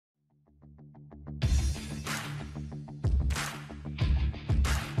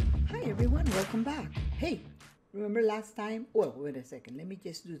everyone, welcome back. Hey, remember last time? Well, wait a second, let me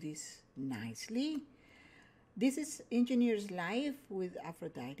just do this nicely. This is Engineer's Life with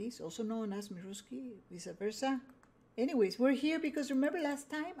Aphrodite, also known as Mirrusky, vice versa. Anyways, we're here because remember last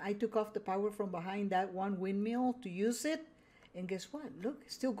time I took off the power from behind that one windmill to use it? And guess what? Look,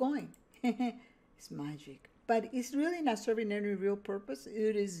 it's still going. It's magic. But it's really not serving any real purpose.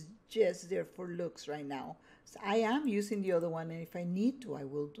 It is just there for looks right now. So I am using the other one, and if I need to, I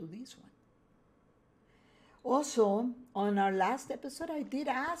will do this one. Also, on our last episode, I did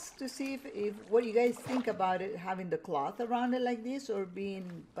ask to see if what you guys think about it, having the cloth around it like this or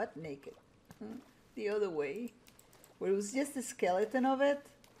being butt naked. The other way, where it was just the skeleton of it.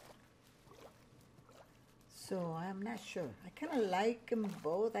 So I'm not sure. I kind of like them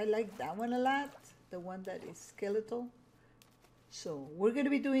both. I like that one a lot, the one that is skeletal. So we're going to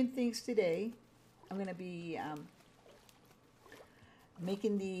be doing things today. I'm going to be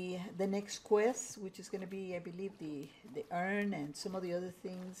making the next quest, which is going to be, I believe, the urn and some of the other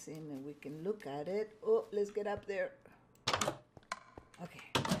things, and we can look at it. Oh, let's get up there.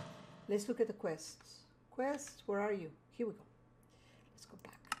 Okay, let's look at the quests. Quests, where are you? Here we go. Let's go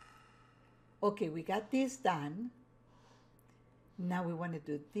back. Okay, we got this done. Now we want to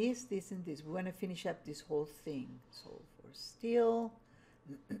do this, this, and this. We want to finish up this whole thing. So for steel,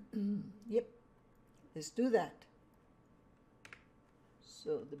 yep, let's do that.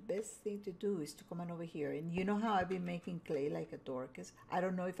 So the best thing to do is to come on over here. And you know how I've been making clay like a Dorcas? I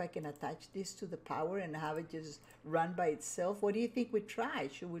don't know if I can attach this to the power and have it just run by itself. What do you think we try?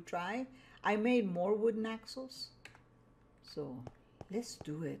 Should we try? I made more wooden axles. So let's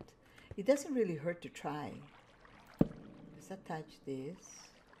do it. It doesn't really hurt to try. Let's attach this.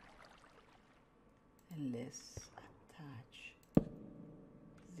 And let's attach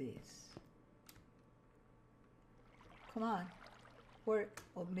this. Come on. Work.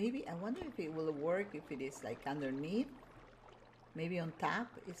 Or maybe, I wonder if it will work if it is like underneath. Maybe on top.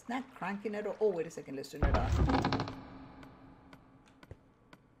 It's not cranking at all. Oh, wait a second. Let's turn it on.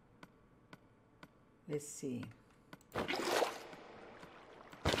 Let's see.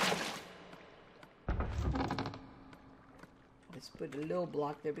 Let's put a little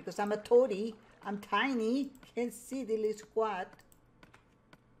block there because I'm a toady. I'm tiny. Can't see the little squat.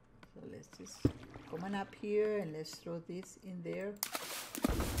 So let's just come on up here and let's throw this in there.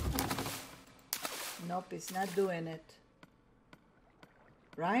 Nope, it's not doing it.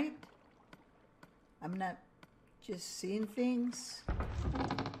 Right? I'm not just seeing things.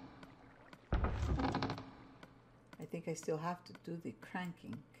 I think I still have to do the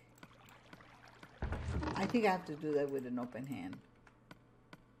cranking. I think I have to do that with an open hand.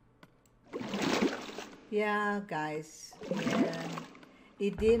 Yeah, guys. Yeah.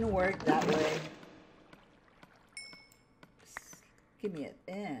 It didn't work that way. Give me it.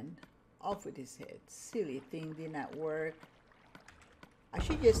 And off with his head. Silly thing did not work. I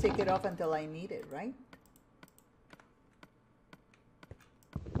should just take it off until I need it, right?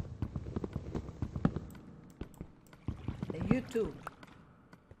 And you too.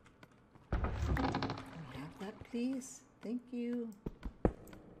 Have that, please. Thank you.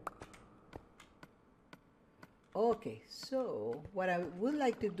 Okay, so what I would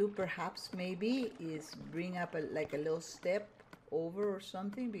like to do perhaps maybe is bring up like a little step over or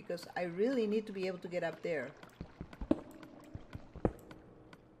something, because I really need to be able to get up there.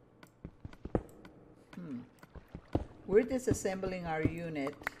 We're disassembling our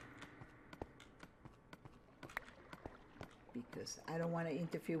unit because I don't want to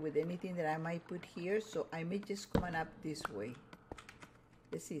interfere with anything that I might put here, so I may just come on up this way.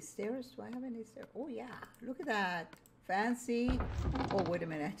 Let's see, stairs. Do I have any stairs? Oh yeah, look at that. Fancy. Oh, wait a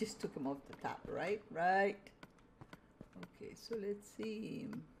minute. I just took them off the top, right? Right. Okay, so let's see.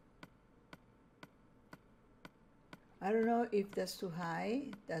 I don't know if that's too high,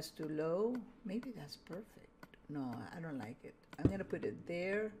 that's too low. Maybe that's perfect. No, I don't like it. I'm going to put it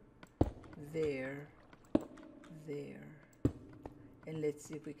there, there, there. And let's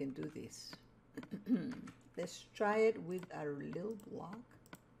see if we can do this. Let's try it with our little block.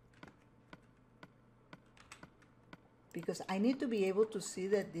 Because I need to be able to see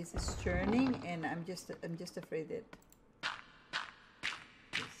that this is turning, and I'm just afraid that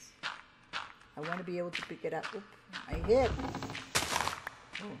this. I want to be able to pick it up. Oop, I hit.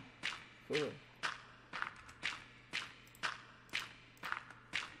 Oh, cool.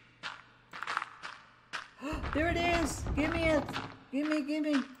 There it is. Give me it. Give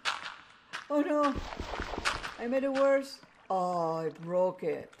me. Oh no. I made it worse. Oh, I broke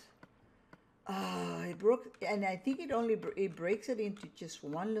it. Ah, it broke, and I think it breaks it into just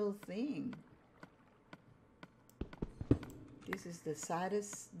one little thing. This is the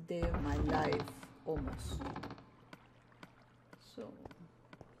saddest day of my life, almost. So,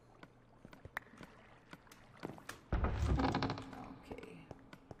 okay.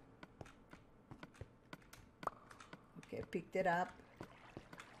 Okay, I picked it up.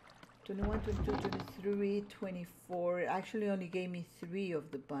 21, 22, 23, 24. It actually only gave me 3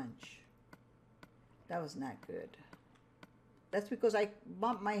 of the bunch. That was not good. That's because I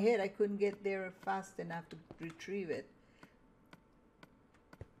bumped my head. I couldn't get there fast enough to retrieve it.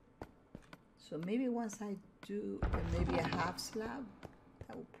 So maybe once I do maybe a half slab,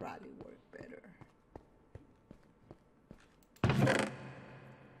 that will probably work better.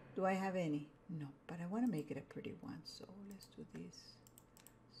 Do I have any? No, but I want to make it a pretty one. So let's do this.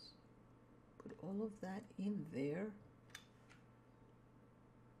 Put all of that in there.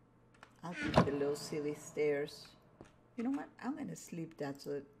 I'll take the little silly stairs. You know what? I'm going to sleep that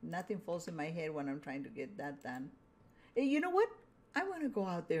so nothing falls in my head when I'm trying to get that done. Hey, you know what? I want to go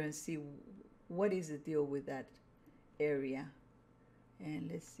out there and see what is the deal with that area. And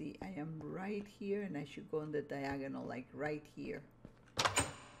let's see. I am right here and I should go on the diagonal like right here.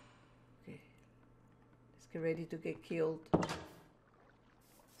 Okay. Let's get ready to get killed.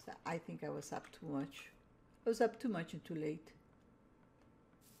 So I think I was up too much. I was up too much and too late.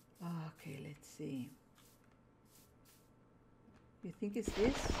 Okay, let's see. You think it's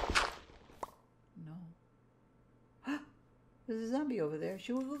this? No. There's a zombie over there.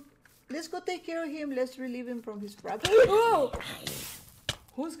 Should we go? Let's go take care of him. Let's relieve him from his problem. Oh!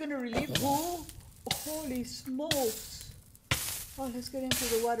 Who's gonna relieve who? Holy smokes. Oh, let's get into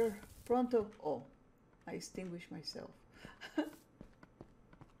the water. Pronto. Oh, I extinguished myself.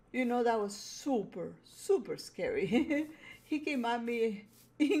 You know, that was super, super scary. He came at me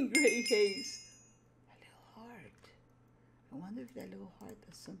in great haste. A little heart. I wonder if that little heart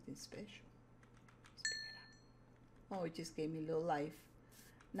does something special. Let's pick it up. Oh, it just gave me a little life.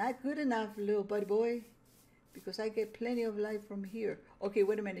 Not good enough, little buddy boy, because I get plenty of life from here. Okay,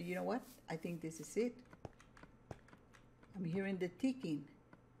 wait a minute. You know what? I think this is it. I'm hearing the ticking.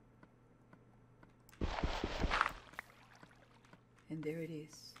 And there it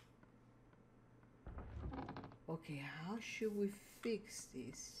is. Okay, how should we fix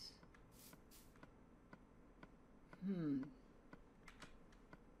this?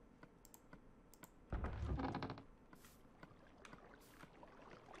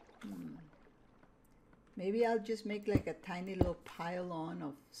 Maybe I'll just make like a tiny little pile on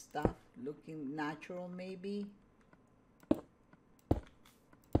of stuff looking natural, maybe.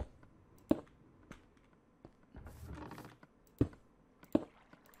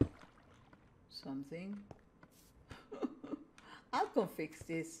 Something. I'll go fix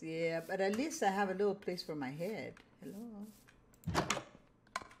this, yeah, but at least I have a little place for my head. Hello.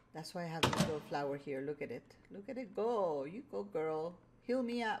 That's why I have this little flower here. Look at it. Look at it go. You go, girl. Heal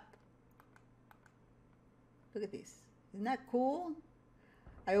me up. Look at this. Isn't that cool?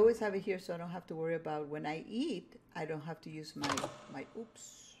 I always have it here so I don't have to worry about when I eat, I don't have to use my food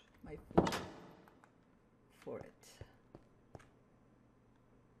for it.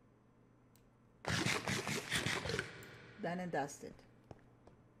 Done and dusted.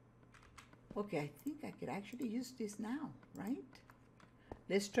 Okay, I think I could actually use this now, right?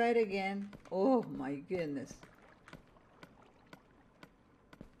 Let's try it again. Oh my goodness.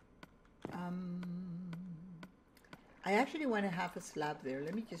 I actually want to have a slab there.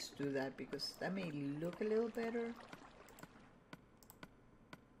 Let me just do that because that may look a little better.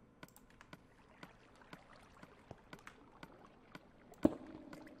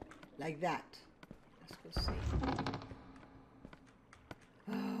 Like that. Let's go see.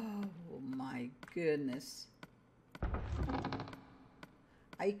 Oh my goodness.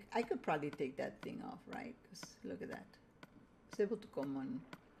 I could probably take that thing off, right? Because look at that. It's able to come on.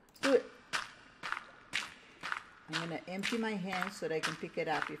 Let's do it. I'm going to empty my hands so that I can pick it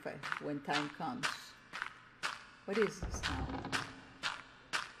up when time comes. What is this now?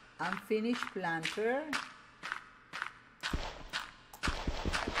 Unfinished planter.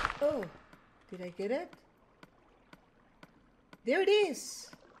 Oh, did I get it? There it is.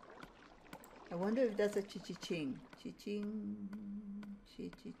 I wonder if that's a chi-chi-ching. Chi-ching,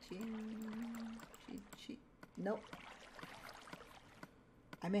 chi-chi-ching, chi-chi. Nope.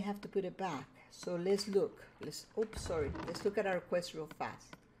 I may have to put it back. So let's look. Oops, sorry. Let's look at our quest real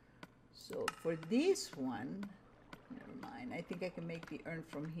fast. So for this one, never mind. I think I can make the urn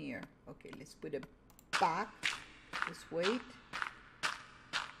from here. Okay, let's put it back. Let's wait.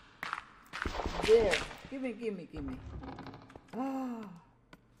 There. Give me. Ah.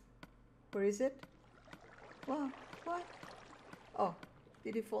 Where is it? What? Oh,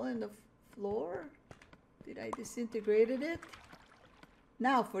 did it fall in the floor? Did I disintegrated it?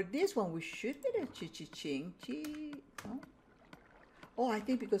 Now for this one, we should get a chi-chi-ching. Oh. Oh, I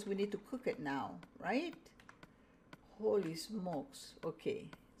think because we need to cook it now, right? Holy smokes. Okay,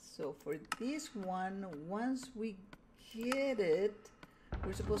 so for this one, once we get it,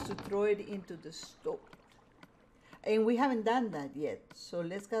 we're supposed to throw it into the stove. And we haven't done that yet. So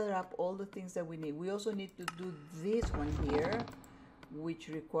let's gather up all the things that we need. We also need to do this one here, which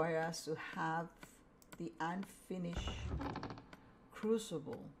requires us to have the unfinished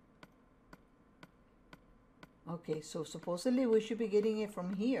crucible. Okay, so supposedly we should be getting it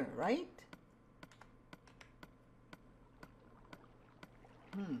from here, right?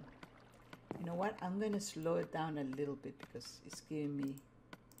 You know what? I'm going to slow it down a little bit because it's giving me...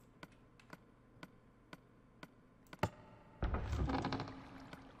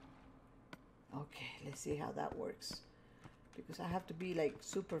 Okay, let's see how that works. Because I have to be like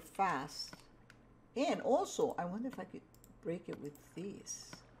super fast. And also, I wonder if I could break it with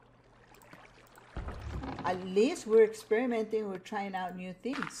this. At least we're experimenting, we're trying out new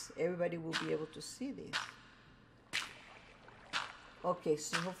things. Everybody will be able to see this. Okay,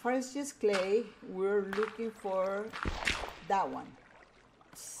 so far it's just clay. We're looking for that one.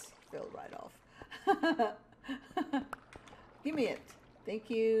 Fell right off. Give me it. Thank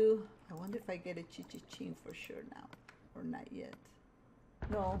you. I wonder if I get a chi-chi-ching for sure now. Or not yet.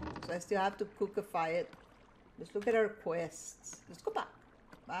 No, so I still have to cookify it. Let's look at our quests. Let's go back.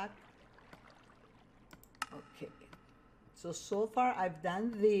 Back. Okay. So far I've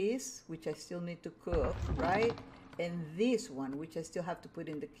done this, which I still need to cook, right? And this one, which I still have to put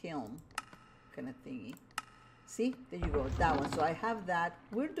in the kiln, kind of thingy. See, there you go, that one. So I have that.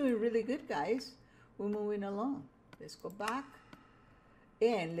 We're doing really good, guys. We're moving along. Let's go back.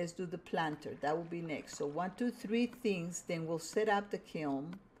 And let's do the planter. That will be next. So 1, 2, 3 things. Then we'll set up the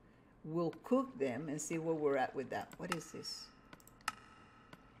kiln. We'll cook them and see where we're at with that. What is this?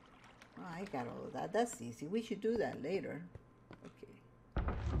 Oh, I got all of that. That's easy. We should do that later. Okay.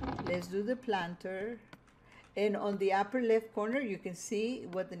 Let's do the planter. And on the upper left corner, you can see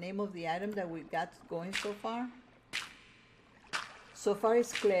what the name of the item that we got going so far. So far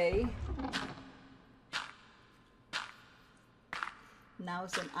it's clay. Now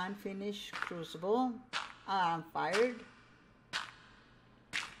it's an unfinished crucible. I'm fired.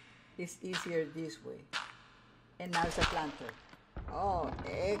 It's easier this way. And now it's a planter. Oh,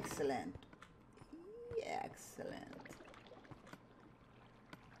 excellent. Excellent.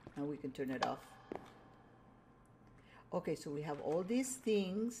 Now we can turn it off. Okay, so we have all these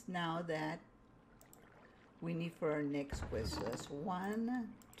things now that we need for our next quest. So that's 1,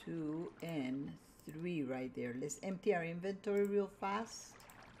 2, and 3 right there. Let's empty our inventory real fast.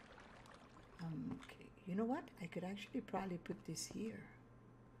 Okay, you know what? I could actually probably put this here.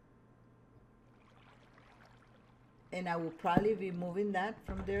 And I will probably be moving that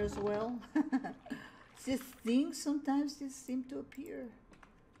from there as well. Just things sometimes just seem to appear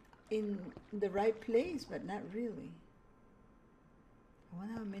in the right place, but not really. I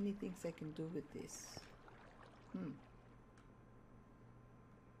wonder how many things I can do with this.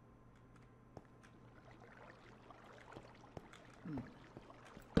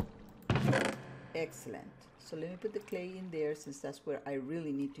 Excellent. So let me put the clay in there since that's where I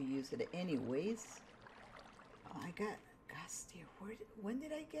really need to use it anyways. Oh, I got gas here. When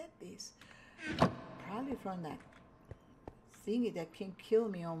did I get this? Probably from that thingy that can kill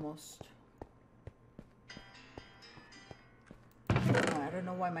me almost. I don't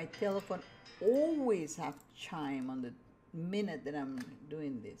know why my telephone always have chime on the minute that I'm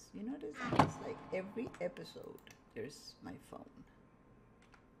doing this. You notice it's like every episode there's my phone.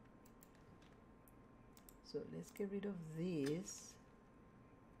 So let's get rid of this.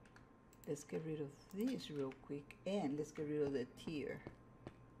 Let's get rid of this real quick, and let's get rid of the tier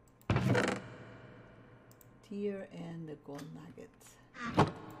and the gold nuggets.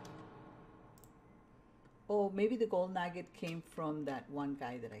 Oh, maybe the gold nugget came from that one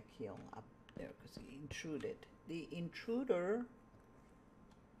guy that I killed up there because he intruded. The intruder.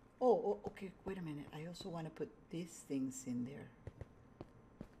 Oh, okay. Wait a minute. I also want to put these things in there.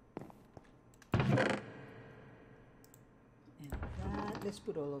 And that. Let's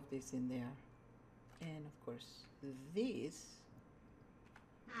put all of this in there. And of course, this.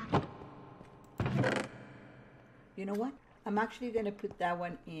 You know what? I'm actually going to put that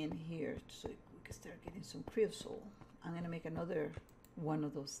one in here so we can start getting some Crucible. I'm going to make another one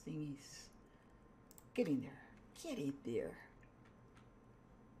of those thingies. Get in there. Get it there.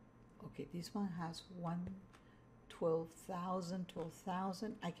 Okay, this one has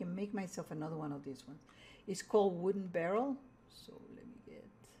 12,000. I can make myself another one of these ones. It's called wooden barrel. So let me get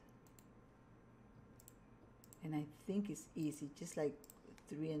And I think it's easy, just like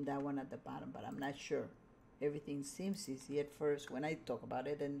 3 and that one at the bottom, but I'm not sure. Everything seems easy at first when I talk about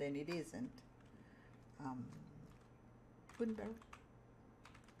it, and then it isn't. Wooden barrel.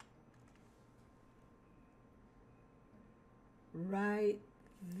 Right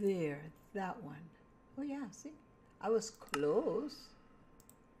there, that one. Oh yeah, see? I was close.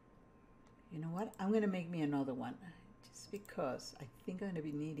 You know what? I'm gonna make me another one, just because I think I'm gonna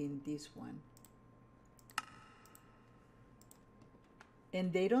be needing this one.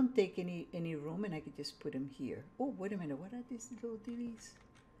 And they don't take any room, and I could just put them here. Oh, wait a minute, what are these little ditties?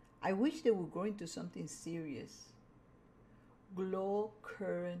 I wish they would grow into something serious. Glow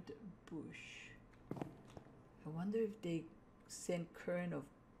current bush. I wonder if they send current of,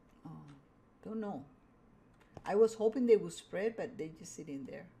 don't know. I was hoping they would spread, but they just sit in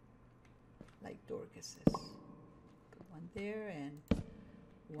there, like Dorcas says. Put one there and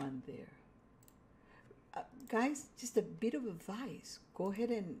one there. Guys, just a bit of advice. Go ahead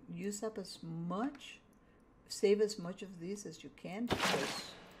and use up as much, save as much of this as you can,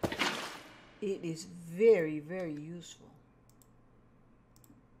 because it is very, very useful.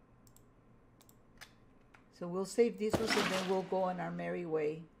 So we'll save this one, and then we'll go on our merry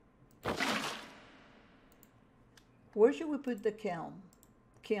way. Where should we put the kiln?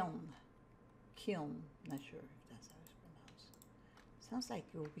 Kiln. Not sure if that's how it's pronounced. Sounds like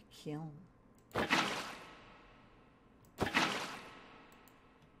it will be kiln.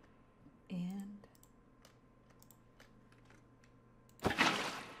 And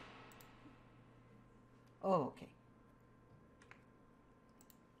oh, okay.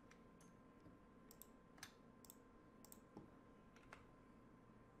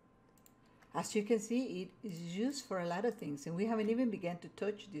 As you can see, it is used for a lot of things, and we haven't even begun to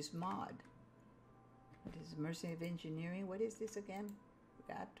touch this mod. This is Mercy of Engineering. What is this again?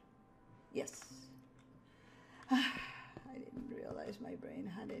 Forgot. Yes. I didn't realize my brain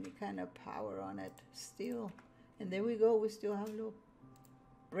had any kind of power on it still. And there we go. We still have little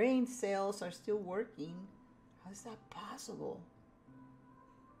brain cells are still working. How is that possible?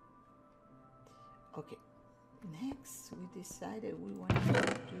 Okay. Next, we decided we want to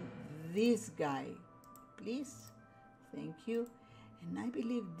do this guy. Please. Thank you. And I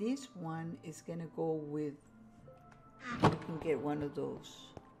believe this one is going to go with, you can get one of those.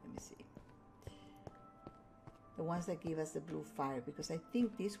 Let me see. The ones that give us the blue fire, because I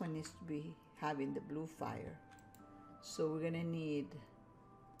think this one needs to be having the blue fire. So we're going to need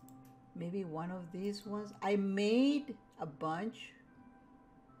maybe one of these ones. I made a bunch.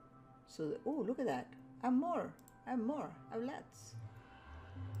 So, oh, look at that. I have more. I have lots.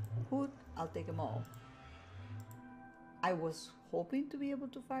 Hood, I'll take them all. I was hoping to be able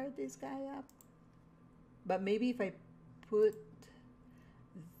to fire this guy up, but maybe if I put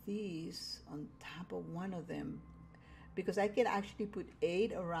these on top of one of them, because I can actually put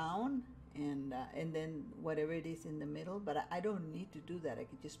 8 around and then whatever it is in the middle, but I don't need to do that. I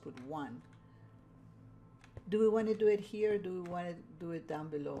could just put 1. Do we want to do it here? Or do we want to do it down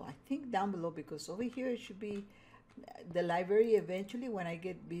below? I think down below, because over here it should be the library. Eventually, when I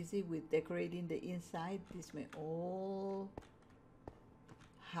get busy with decorating the inside, this may all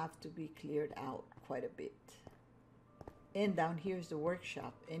have to be cleared out quite a bit. And down here is the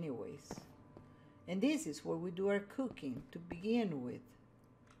workshop anyways. And this is where we do our cooking to begin with.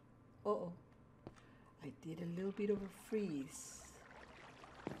 Uh-oh. I did a little bit of a freeze.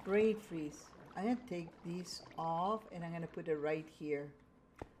 Brain freeze. I'm going to take these off and I'm going to put it right here.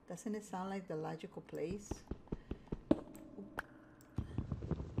 Doesn't it sound like the logical place?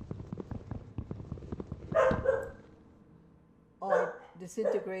 Oh, I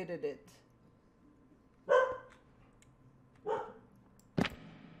disintegrated it.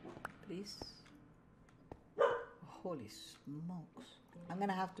 Please. Holy smokes. I'm going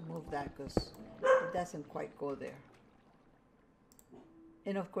to have to move that because it doesn't quite go there.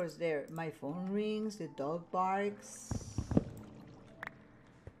 And of course there, my phone rings, the dog barks.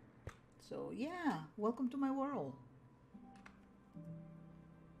 So yeah, welcome to my world.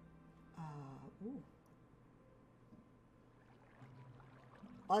 Ooh.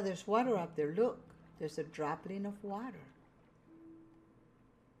 Oh, there's water up there. Look, there's a droplet of water.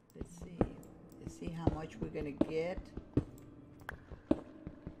 Let's see. Let's see how much we're gonna get.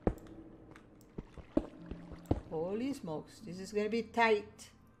 Holy smokes, this is gonna be tight.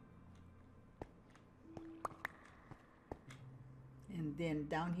 And then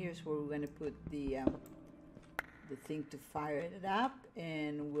down here is where we're gonna put the thing to fire it up,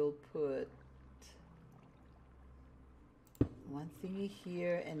 and we'll put one thingy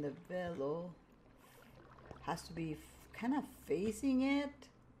here, and the bellow has to be kind of facing it.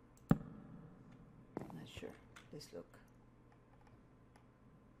 I'm not sure. this look?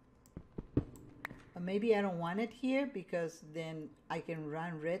 Maybe I don't want it here because then I can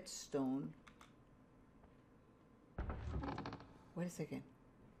run redstone. Wait a second.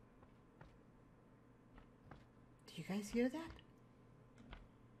 Do you guys hear that?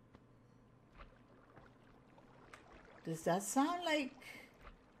 Does that sound like...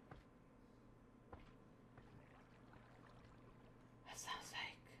 That sounds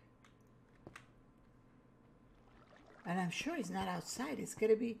like... And I'm sure it's not outside. It's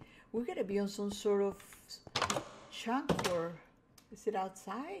gonna be... We're gonna be on some sort of chunk, or... Is it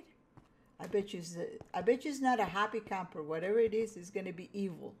outside? I bet you it's not a happy camper. Whatever it is, it's gonna be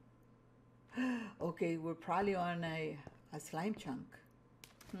evil. Okay, we're probably on a slime chunk.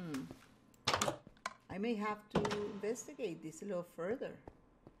 I may have to investigate this a little further.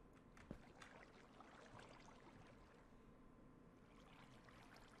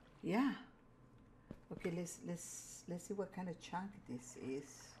 Yeah. Okay, let's see what kind of chunk this is.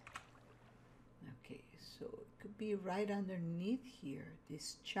 Okay, so it could be right underneath here.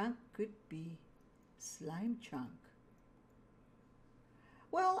 This chunk could be slime chunk.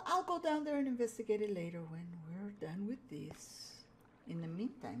 Well, I'll go down there and investigate it later when we're done with this. In the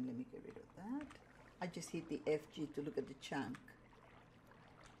meantime, let me get rid of that. I just hit the FG to look at the chunk.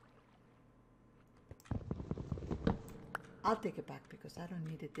 I'll take it back because I don't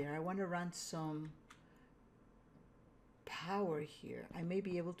need it there. I want to run some power here. I may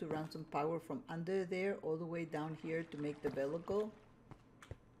be able to run some power from under there all the way down here to make the bellow go.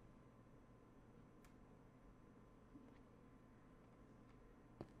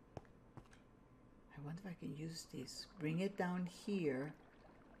 I wonder if I can use this. Bring it down here,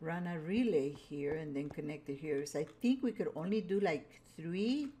 run a relay here, and then connect it here. So I think we could only do like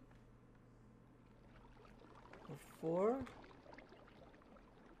 3 or 4.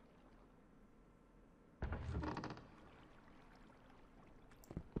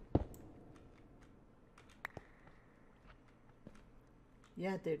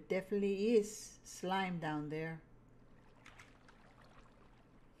 Yeah, there definitely is slime down there.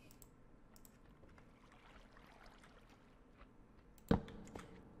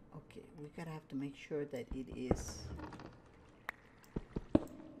 Okay, we gotta have to make sure that it is.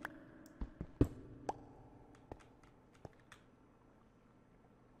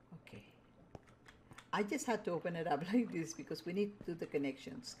 Okay. I just had to open it up like this because we need to do the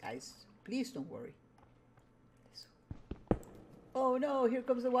connections, guys. Please don't worry. Oh no, here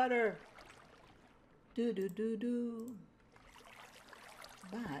comes the water. Do.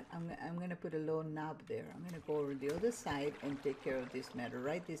 But I'm gonna put a low knob there. I'm gonna go over the other side and take care of this matter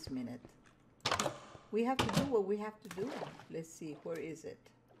right this minute. We have to do what we have to do. Let's see, where is it?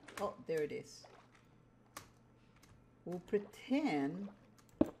 Oh, there it is. We'll pretend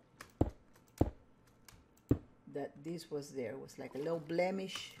that this was there. It was like a little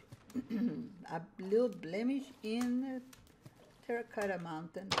blemish, a little blemish in the Terracotta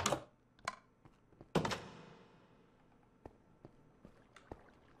Mountain.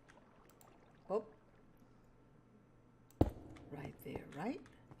 Oh, right there, right?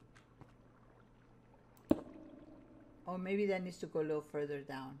 Or maybe that needs to go a little further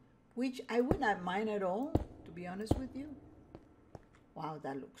down, which I would not mind at all, to be honest with you. Wow,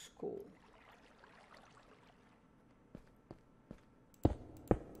 that looks cool.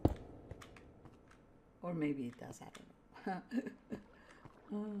 Or maybe it does, I don't know.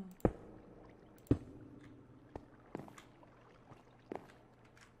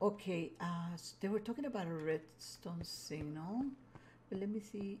 Okay, so they were talking about a redstone signal, but let me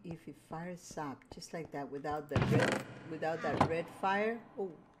see if it fires up just like that without that red fire. Oh,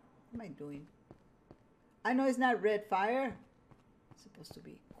 what am I doing? I know it's not red fire. It's supposed to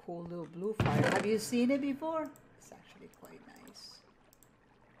be cool little blue fire. Have you seen it before? It's actually quite nice.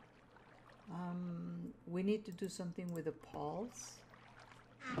 We need to do something with the pulse.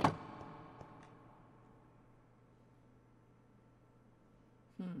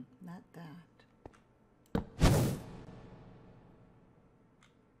 Not that.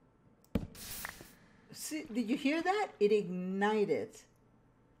 See, did you hear that? It ignited.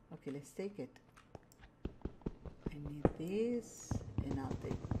 Okay, let's take it. I need this, and I'll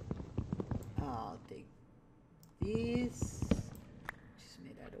take this, which is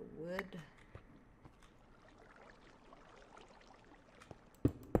made out of wood.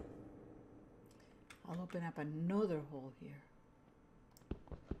 I'll open up another hole here.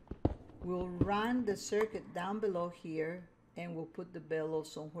 We'll run the circuit down below here, and we'll put the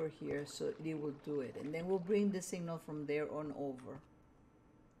bellows somewhere here so it will do it. And then we'll bring the signal from there on over.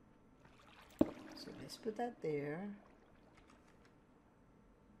 So let's put that there.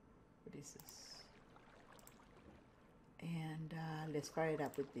 What is this? And let's fire it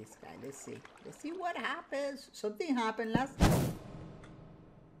up with this guy. Let's see. Let's see what happens. Something happened last time.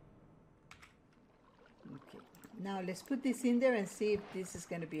 Okay. Now let's put this in there and see if this is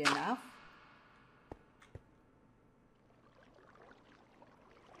going to be enough.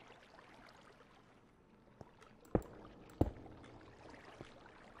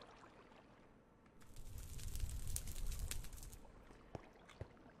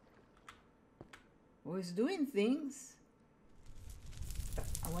 Oh, it's doing things.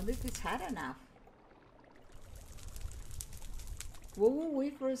 I wonder if it's had enough. We'll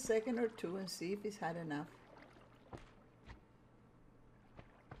wait for a second or two and see if it's had enough.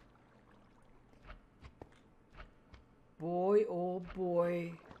 Boy, oh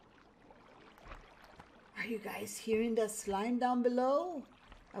boy. Are you guys hearing that slime down below?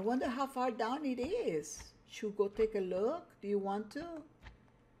 I wonder how far down it is. Should we go take a look? Do you want to?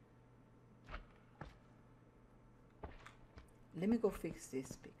 Let me go fix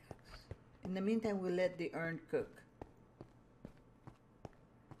this pickaxe. In the meantime, we'll let the urn cook.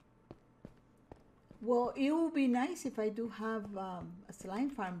 Well, it would be nice if I do have a slime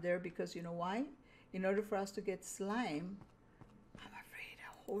farm there, because you know why? In order for us to get slime, I'm afraid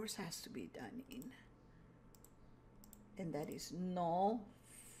a horse has to be done in. And that is no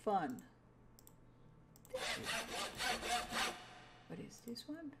fun. What is this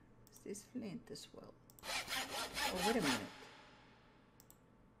one? Is this flint as well? Oh, wait a minute.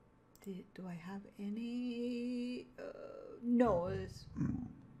 Do I have any? No.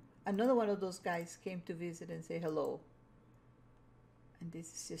 Another one of those guys came to visit and say hello. And this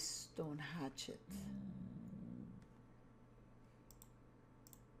is just stone hatchet.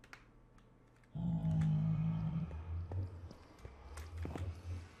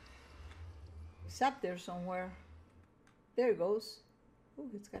 It's up there somewhere. There it goes. Oh,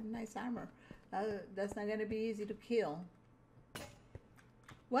 it's got nice armor. That's not going to be easy to kill.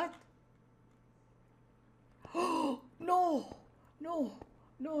 What? Oh, no, no,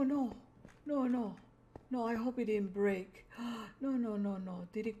 no, no, no, no, no, I hope it didn't break. No, no, no, no.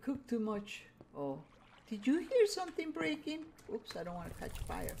 Did it cook too much? Oh, did you hear something breaking? Oops, I don't want to catch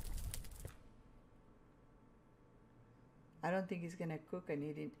fire. I don't think it's gonna cook. I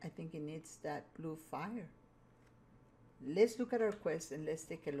think it needs that blue fire. Let's look at our quest and let's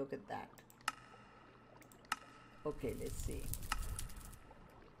take a look at that. Okay, let's see.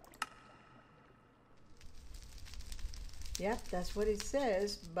 Yep, that's what it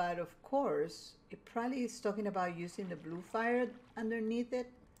says, but of course, it probably is talking about using the blue fire underneath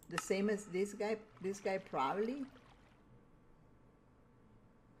it, the same as this guy probably.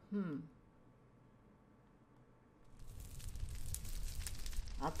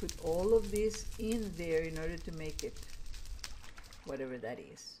 I'll put all of this in there in order to make it whatever that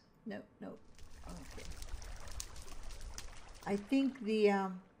is. No, no, okay. I think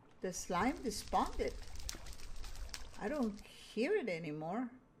the slime responded. I don't hear it anymore.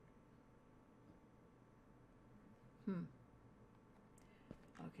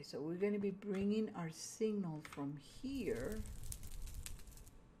 Okay, so we're going to be bringing our signal from here.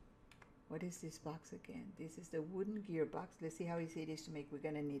 What is this box again? This is the wooden gearbox. Let's see how easy it is to make. We're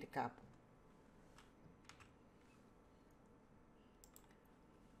going to need a couple.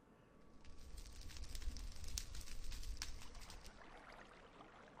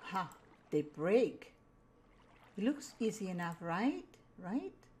 Ha! They break. It looks easy enough, right?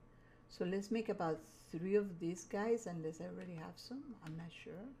 Right? So let's make about 3 of these guys, unless I already have some. I'm not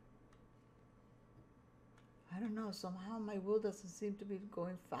sure. I don't know. Somehow my wool doesn't seem to be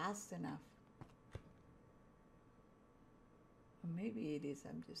going fast enough. Or maybe it is.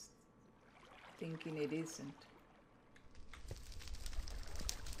 I'm just thinking it isn't.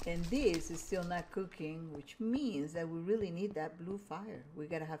 And this is still not cooking, which means that we really need that blue fire. We're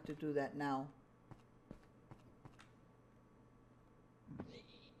going to have to do that now.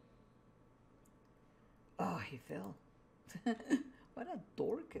 Oh, he fell. What a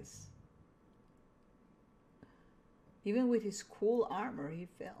Dorcas. Even with his cool armor, he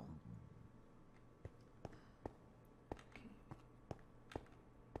fell. Okay.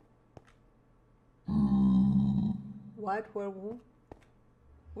 What?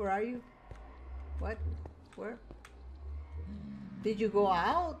 Where are you? What? Where? Did you go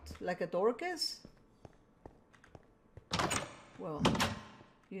out like a Dorcas? Well,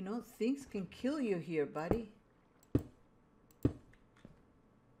 you know, things can kill you here, buddy.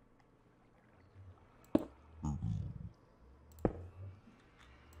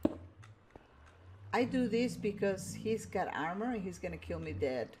 I do this because he's got armor and he's gonna kill me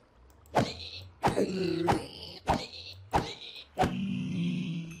dead.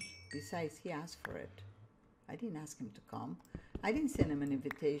 Besides, he asked for it. I didn't ask him to come. I didn't send him an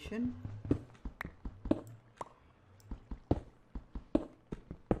invitation.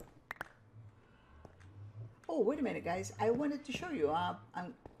 Oh, wait a minute, guys. I wanted to show you.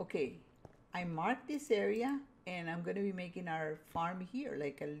 Okay, I marked this area, and I'm going to be making our farm here,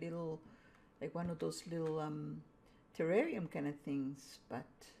 like a little, like one of those little terrarium kind of things. But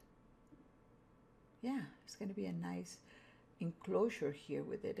yeah, it's going to be a nice enclosure here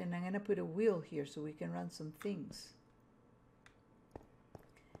with it. And I'm going to put a wheel here so we can run some things.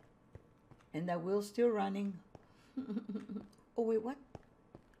 And that wheel's still running. Oh, wait, what?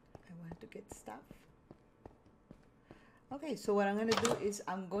 I wanted to get stuff. Okay, so what I'm going to do is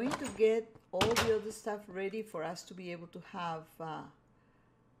I'm going to get all the other stuff ready for us to be able to have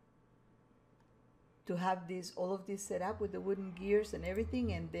this, all of this set up with the wooden gears and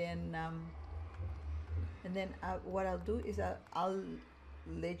everything, and then what I'll do is I'll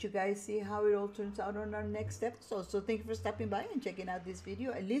let you guys see how it all turns out on our next episode. So thank you for stopping by and checking out this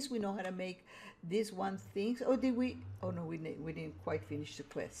video. At least we know how to make this one thing. Oh, did we? Oh no, we didn't quite finish the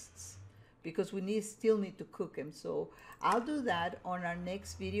quests, because we still need to cook them. So I'll do that on our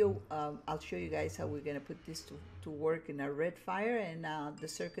next video. I'll show you guys how we're gonna put this to work in our red fire, and the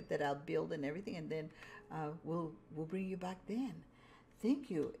circuit that I'll build and everything, and then we'll bring you back then.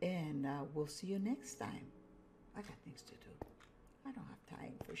 Thank you, and we'll see you next time. I got things to do. I don't have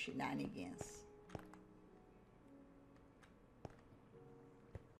time for shenanigans.